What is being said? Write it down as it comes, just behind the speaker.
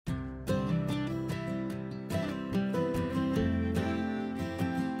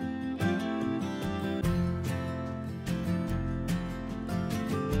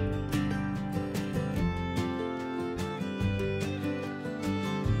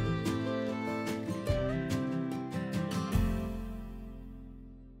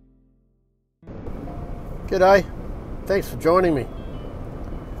G'day, thanks for joining me.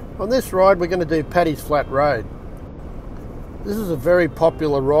 On this ride we're going to do Paddys Flat Road. This is a very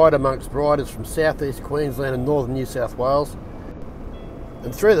popular ride amongst riders from southeast Queensland and northern New South Wales,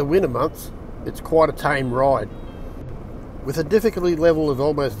 and through the winter months it's quite a tame ride. With a difficulty level of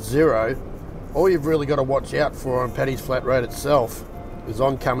almost zero, all you've really got to watch out for on Paddys Flat Road itself is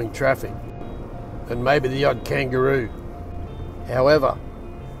oncoming traffic and maybe the odd kangaroo. However,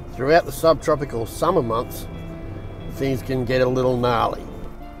 throughout the subtropical summer months, things can get a little gnarly,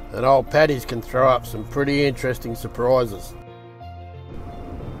 and old Paddys can throw up some pretty interesting surprises.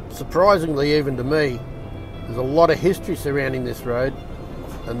 Surprisingly, even to me, there's a lot of history surrounding this road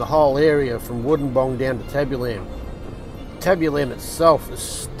and the whole area from Woodenbong down to Tabulam. Tabulam itself is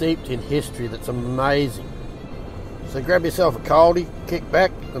steeped in history that's amazing. So grab yourself a coldie, kick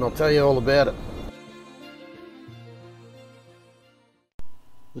back, and I'll tell you all about it.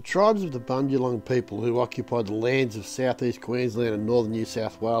 The tribes of the Paddys people who occupied the lands of southeast Queensland and northern New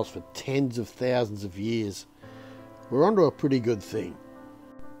South Wales for tens of thousands of years were onto a pretty good thing.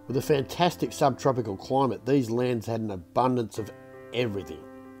 With a fantastic subtropical climate, these lands had an abundance of everything.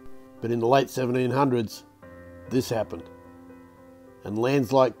 But in the late 1700s, this happened. And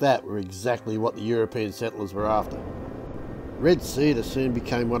lands like that were exactly what the European settlers were after. Red cedar soon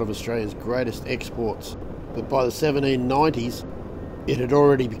became one of Australia's greatest exports, but by the 1790s, it had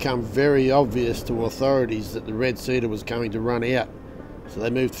already become very obvious to authorities that the red cedar was going to run out, so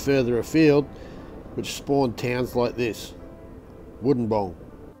they moved further afield, which spawned towns like this, Woodenbong.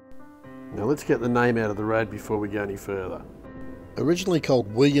 Now let's get the name out of the road before we go any further. Originally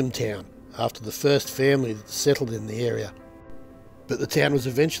called Williamtown, after the first family that settled in the area, but the town was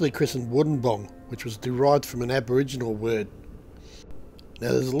eventually christened Woodenbong, which was derived from an Aboriginal word.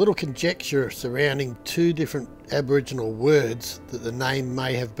 Now there's a little conjecture surrounding two different Aboriginal words that the name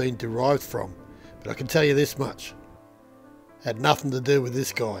may have been derived from, but I can tell you this much: had nothing to do with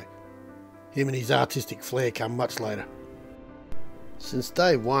this guy. Him and his artistic flair come much later. Since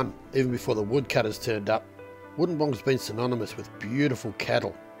day one, even before the woodcutters turned up, Woodenbong's been synonymous with beautiful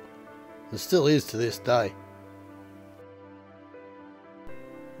cattle, and still is to this day.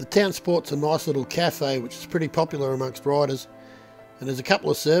 The town sports a nice little cafe which is pretty popular amongst riders, and there's a couple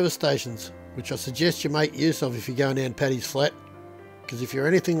of service stations which I suggest you make use of if you're going down Paddys Flat, because if you're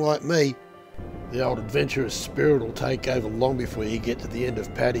anything like me, the old adventurous spirit will take over long before you get to the end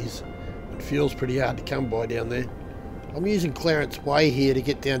of Paddys, and fuel's pretty hard to come by down there. I'm using Clarence Way here to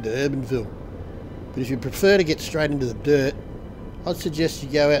get down to Urbanville, but if you prefer to get straight into the dirt, I'd suggest you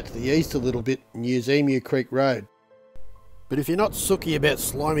go out to the east a little bit and use Emu Creek Road. But if you're not sooky about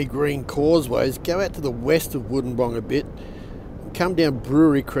slimy green causeways, go out to the west of Woodenbong a bit and come down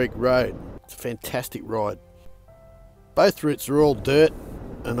Brewery Creek Road. It's a fantastic ride. Both routes are all dirt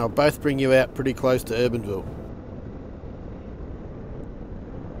and they'll both bring you out pretty close to Urbanville.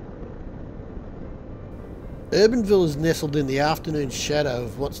 Urbanville is nestled in the afternoon shadow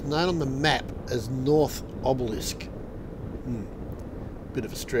of what's known on the map as North Obelisk. Bit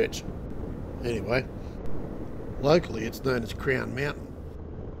of a stretch. Anyway, locally it's known as Crown Mountain.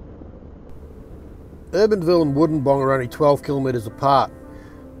 Urbanville and Woodenbong are only 12 kilometres apart,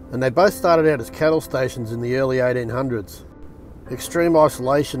 and they both started out as cattle stations in the early 1800s. Extreme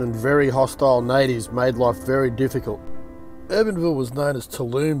isolation and very hostile natives made life very difficult. Urbanville was known as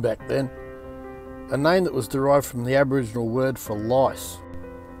Tabulam back then, a name that was derived from the Aboriginal word for lice.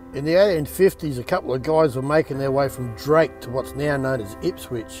 In the 1850s, a couple of guys were making their way from Drake to what's now known as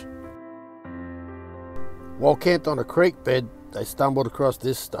Ipswich. While camped on a creek bed, they stumbled across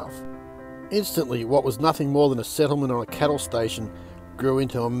this stuff. Instantly, what was nothing more than a settlement on a cattle station grew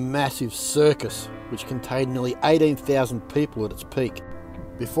into a massive circus which contained nearly 18,000 people at its peak.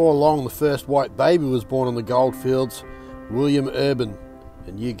 Before long, the first white baby was born on the goldfields, William Urban,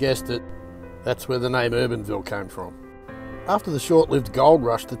 and you guessed it, that's where the name Urbanville came from. After the short-lived gold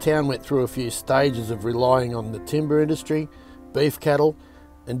rush, the town went through a few stages of relying on the timber industry, beef cattle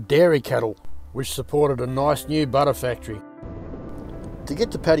and dairy cattle, which supported a nice new butter factory. To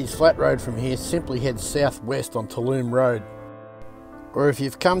get to Paddys Flat Road from here, simply head southwest on Tabulam Road. Or if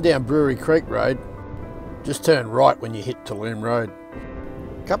you've come down Brewery Creek Road, just turn right when you hit Tabulam Road.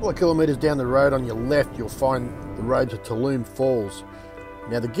 A couple of kilometres down the road on your left, you'll find the road to Tabulam Falls.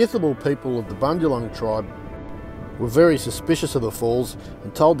 Now the Githable people of the Bundjalung tribe were very suspicious of the falls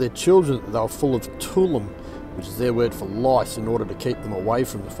and told their children that they were full of Tabulam, which is their word for lice, in order to keep them away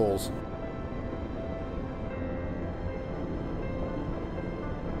from the falls.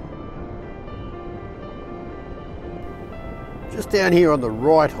 Just down here on the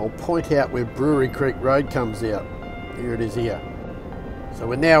right, I'll point out where Brewery Creek Road comes out. Here it is here. So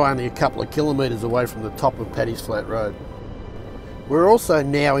we're now only a couple of kilometres away from the top of Paddys Flat Road. We're also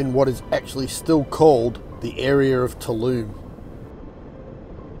now in what is actually still called the area of Tabulam.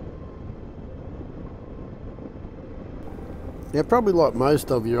 Now, probably like most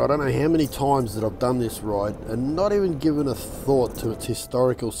of you, I don't know how many times that I've done this ride and not even given a thought to its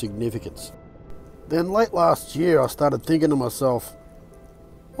historical significance. Then late last year I started thinking to myself,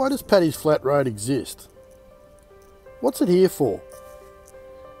 why does Paddys Flat Road exist? What's it here for?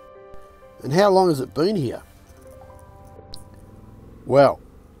 And how long has it been here? Well,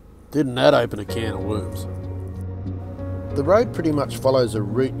 didn't that open a can of worms? The road pretty much follows a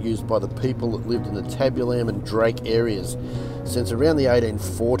route used by the people that lived in the Tabulam and Drake areas since around the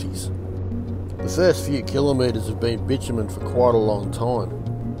 1840s. The first few kilometres have been bitumen for quite a long time.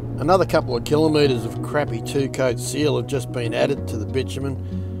 Another couple of kilometres of crappy two-coat seal have just been added to the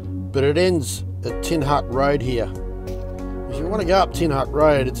bitumen, but it ends at Tin Hut Road here. If you want to go up Tin Hut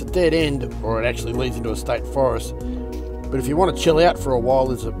Road, it's a dead end, or it actually leads into a state forest, but if you want to chill out for a while,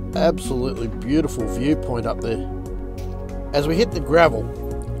 there's an absolutely beautiful viewpoint up there. As we hit the gravel,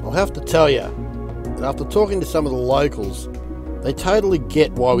 I'll have to tell you that after talking to some of the locals, they totally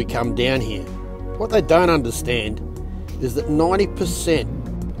get why we come down here. What they don't understand is that 90%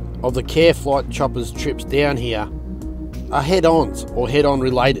 of the care flight choppers trips down here are head-ons or head-on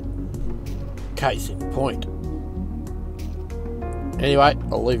related. Case in point. Anyway,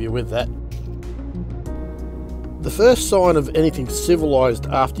 I'll leave you with that. The first sign of anything civilised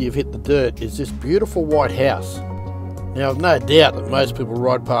after you've hit the dirt is this beautiful white house. Now, I've no doubt that most people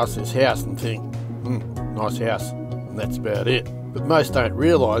ride past this house and think, nice house, and that's about it. But most don't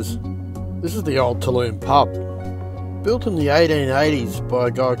realise this is the old Tabulam pub. Built in the 1880s by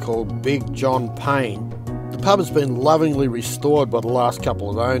a guy called Big John Payne, the pub has been lovingly restored by the last couple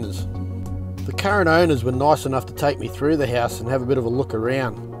of owners. The current owners were nice enough to take me through the house and have a bit of a look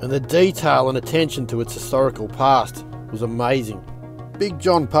around, and the detail and attention to its historical past was amazing. Big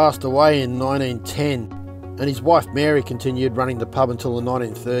John passed away in 1910, and his wife Mary continued running the pub until the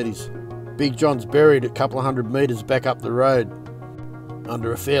 1930s. Big John's buried a couple of hundred metres back up the road,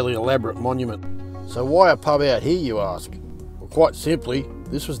 under a fairly elaborate monument. So why a pub out here, you ask? Well, quite simply,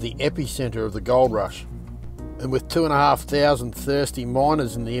 this was the epicentre of the gold rush. And with 2,500 thirsty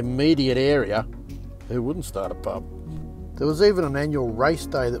miners in the immediate area, who wouldn't start a pub? There was even an annual race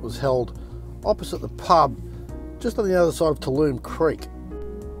day that was held opposite the pub, just on the other side of Tabulam Creek.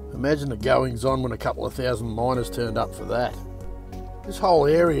 Imagine the goings on when a couple of thousand miners turned up for that. This whole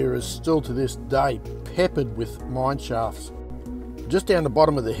area is still to this day peppered with mine shafts. Just down the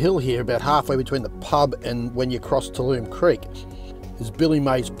bottom of the hill here, about halfway between the pub and when you cross Tabulam Creek, is Billy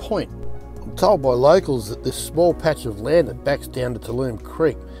Mays Point. I'm told by locals that this small patch of land that backs down to Tabulam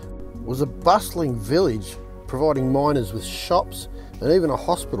Creek was a bustling village providing miners with shops and even a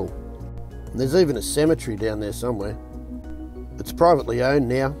hospital. And there's even a cemetery down there somewhere. It's privately owned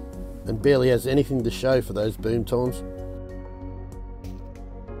now and barely has anything to show for those boom times.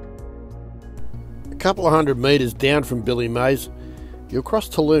 A couple of hundred metres down from Billy Mays, you'll cross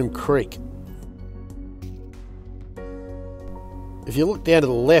Tabulam Creek. If you look down to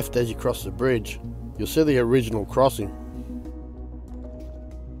the left as you cross the bridge, you'll see the original crossing.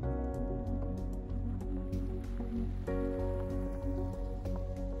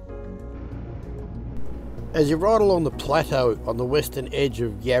 As you ride along the plateau on the western edge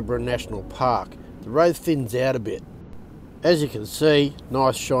of Yabra National Park, the road thins out a bit. As you can see,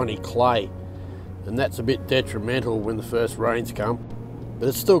 nice shiny clay, and that's a bit detrimental when the first rains come, but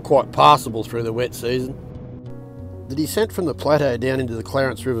it's still quite passable through the wet season. The descent from the plateau down into the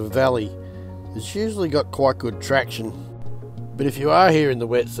Clarence River Valley has usually got quite good traction, but if you are here in the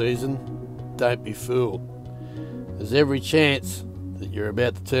wet season, don't be fooled. There's every chance that you're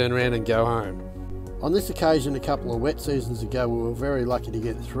about to turn around and go home. On this occasion a couple of wet seasons ago we were very lucky to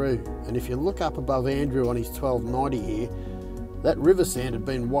get through, and if you look up above Andrew on his 1290 here, that river sand had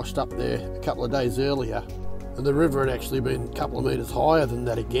been washed up there a couple of days earlier, and the river had actually been a couple of metres higher than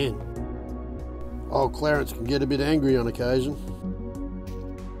that again. Old Clarence can get a bit angry on occasion.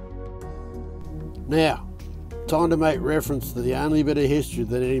 Now, time to make reference to the only bit of history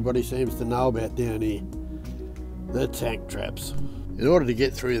that anybody seems to know about down here. The tank traps. In order to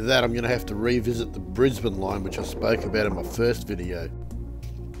get through that, I'm going to have to revisit the Brisbane line, which I spoke about in my first video.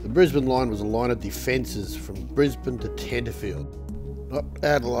 The Brisbane line was a line of defences from Brisbane to Tenterfield. Not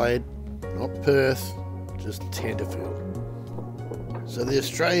Adelaide, not Perth, just Tenterfield. So the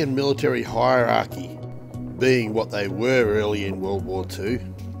Australian military hierarchy, being what they were early in World War II,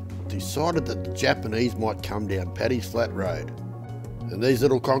 decided that the Japanese might come down Paddys Flat Road. And these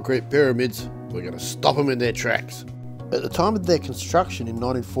little concrete pyramids, we're going to stop them in their tracks. At the time of their construction in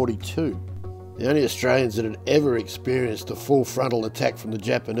 1942, the only Australians that had ever experienced a full frontal attack from the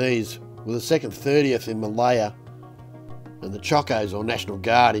Japanese were the 2nd 30th in Malaya and the Chocos, or National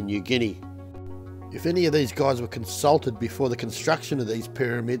Guard, in New Guinea. If any of these guys were consulted before the construction of these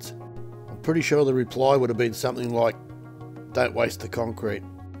pyramids, I'm pretty sure the reply would have been something like, "Don't waste the concrete."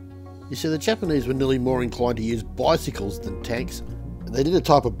 You see, the Japanese were nearly more inclined to use bicycles than tanks, and they did a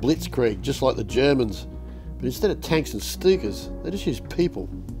type of blitzkrieg just like the Germans, but instead of tanks and Stukas, they just used people,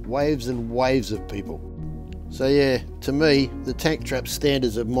 waves and waves of people. So yeah, to me, the tank trap stand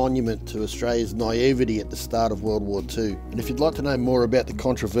as a monument to Australia's naivety at the start of World War II. And if you'd like to know more about the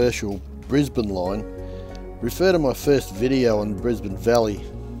controversial Brisbane line, refer to my first video on Brisbane Valley.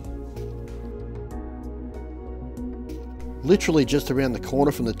 Literally just around the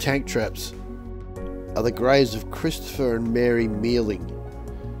corner from the tank traps are the graves of Christopher and Mary Mealing.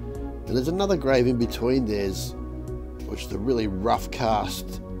 And there's another grave in between theirs, which is a really rough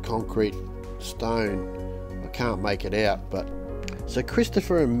cast concrete stone. I can't make it out, but so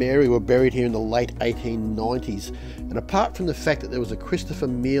Christopher and Mary were buried here in the late 1890s, and apart from the fact that there was a Christopher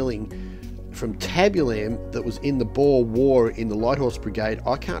Mealing from Tabulam that was in the Boer War in the Light Horse Brigade,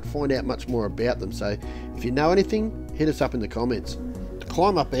 I can't find out much more about them, so if you know anything, hit us up in the comments. The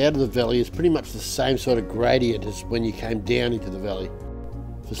climb up out of the valley is pretty much the same sort of gradient as when you came down into the valley.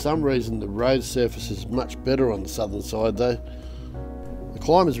 For some reason the road surface is much better on the southern side though. The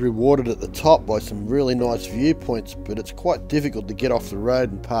climb is rewarded at the top by some really nice viewpoints, but it's quite difficult to get off the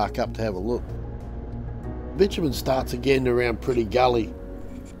road and park up to have a look. Bitumen starts again around Pretty Gully,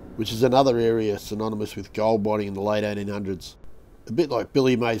 which is another area synonymous with gold mining in the late 1800s. A bit like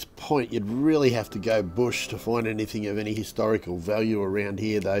Billy Mays Point, you'd really have to go bush to find anything of any historical value around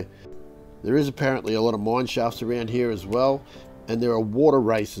here though. There is apparently a lot of mine shafts around here as well, and there are water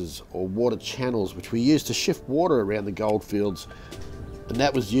races or water channels which we use to shift water around the goldfields, and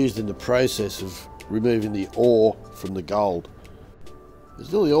that was used in the process of removing the ore from the gold.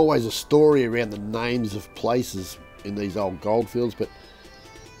 There's nearly always a story around the names of places in these old goldfields, but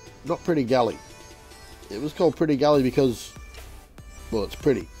not Pretty Gully. It was called Pretty Gully because, well, it's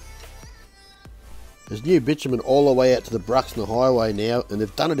pretty. There's new bitumen all the way out to the Bruxner Highway now, and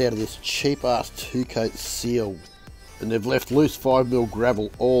they've done it out of this cheap ass 2-coat seal, and they've left loose 5mm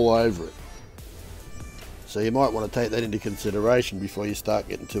gravel all over it. So you might want to take that into consideration before you start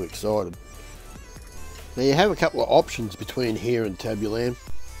getting too excited. Now you have a couple of options between here and Tabulam.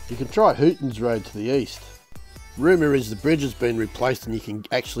 You can try Hooton's Road to the east. Rumour is the bridge has been replaced and you can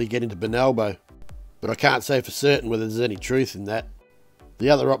actually get into Benalbo, but I can't say for certain whether there's any truth in that. The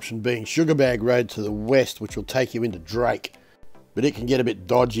other option being Sugarbag Road to the west, which will take you into Drake, but it can get a bit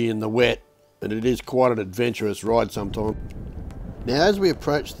dodgy in the wet, and it is quite an adventurous ride sometime. Now as we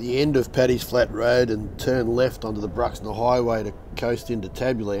approach the end of Paddys Flat Road and turn left onto the Bruxner Highway to coast into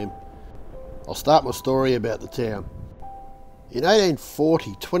Tabulam, I'll start my story about the town. In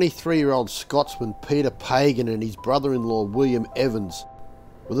 1840, 23-year-old Scotsman Peter Pagan and his brother-in-law William Evans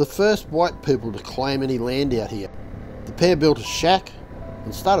were the first white people to claim any land out here. The pair built a shack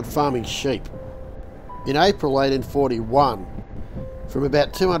and started farming sheep. In April 1841, from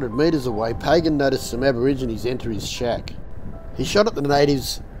about 200 metres away, Pagan noticed some Aborigines enter his shack. He shot at the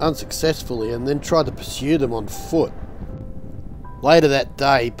natives unsuccessfully and then tried to pursue them on foot. Later that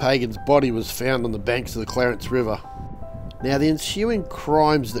day, Pagan's body was found on the banks of the Clarence River. Now the ensuing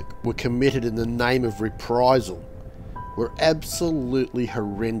crimes that were committed in the name of reprisal were absolutely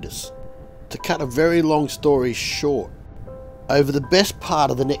horrendous. To cut a very long story short, over the best part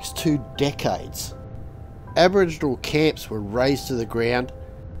of the next 2 decades, Aboriginal camps were razed to the ground,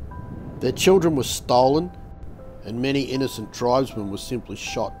 their children were stolen, and many innocent tribesmen were simply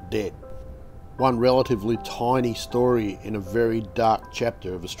shot dead. One relatively tiny story in a very dark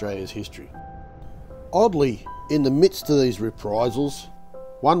chapter of Australia's history. Oddly, in the midst of these reprisals,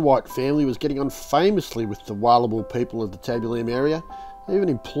 one white family was getting on famously with the Wallumbille people of the Tabulam area. They even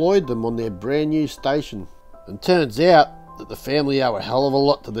employed them on their brand new station. And turns out that the family owe a hell of a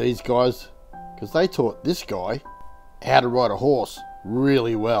lot to these guys, because they taught this guy how to ride a horse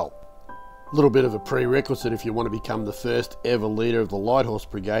really well. A little bit of a prerequisite if you want to become the first ever leader of the Light Horse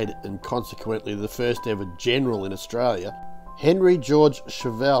Brigade and consequently the first ever general in Australia. Henry George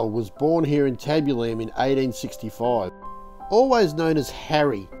Chevelle was born here in Tabulam in 1865, always known as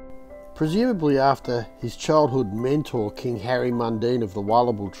Harry, presumably after his childhood mentor King Harry Mundine of the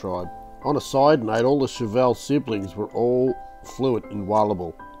Wallumbille tribe. On a side note, all the Chevelle siblings were all fluent in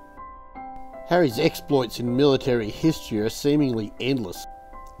Wallumbille. Harry's exploits in military history are seemingly endless.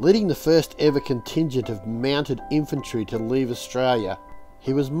 Leading the first ever contingent of mounted infantry to leave Australia,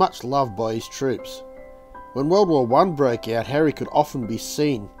 he was much loved by his troops. When World War I broke out, Harry could often be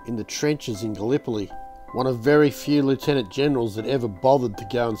seen in the trenches in Gallipoli, one of very few lieutenant generals that ever bothered to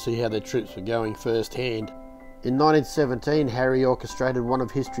go and see how their troops were going firsthand. In 1917, Harry orchestrated one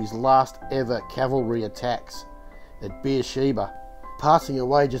of history's last ever cavalry attacks at Beersheba, passing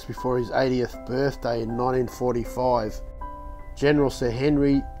away just before his 80th birthday in 1945. General Sir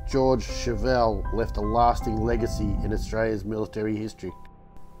Henry George Chauvel left a lasting legacy in Australia's military history.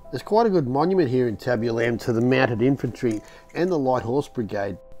 There's quite a good monument here in Tabulam to the Mounted Infantry and the Light Horse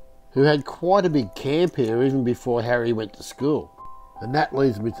Brigade, who had quite a big camp here even before Harry went to school. And that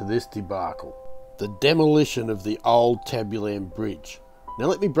leads me to this debacle, the demolition of the old Tabulam Bridge. Now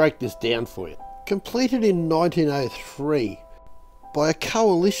let me break this down for you. Completed in 1903 by a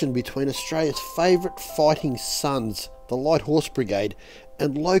coalition between Australia's favourite fighting sons, the Light Horse Brigade,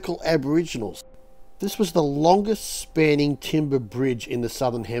 and local Aboriginals. This was the longest spanning timber bridge in the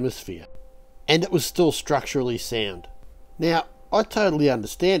Southern Hemisphere, and it was still structurally sound. Now, I totally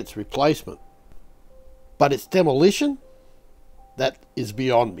understand its replacement, but its demolition? That is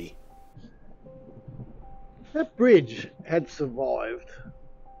beyond me. That bridge had survived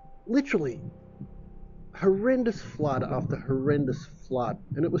literally horrendous flood after horrendous flood,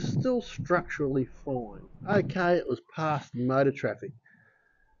 and it was still structurally fine. Okay, it was past motor traffic.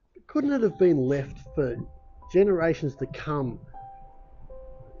 But couldn't it have been left for generations to come,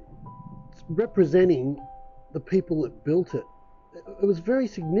 representing the people that built it? It was very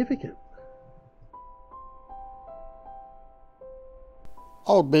significant.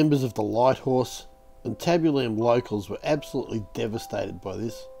 Old members of the Light Horse and Tabulam locals were absolutely devastated by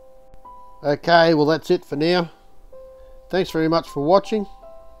this. Okay, well that's it for now. Thanks very much for watching.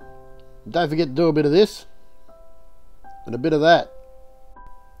 Don't forget to do a bit of this and a bit of that.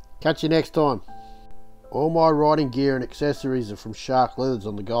 Catch you next time. All my riding gear and accessories are from Shark Leathers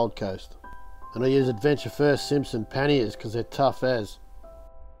on the Gold Coast, and I use Adventure First Simpson panniers because they're tough as.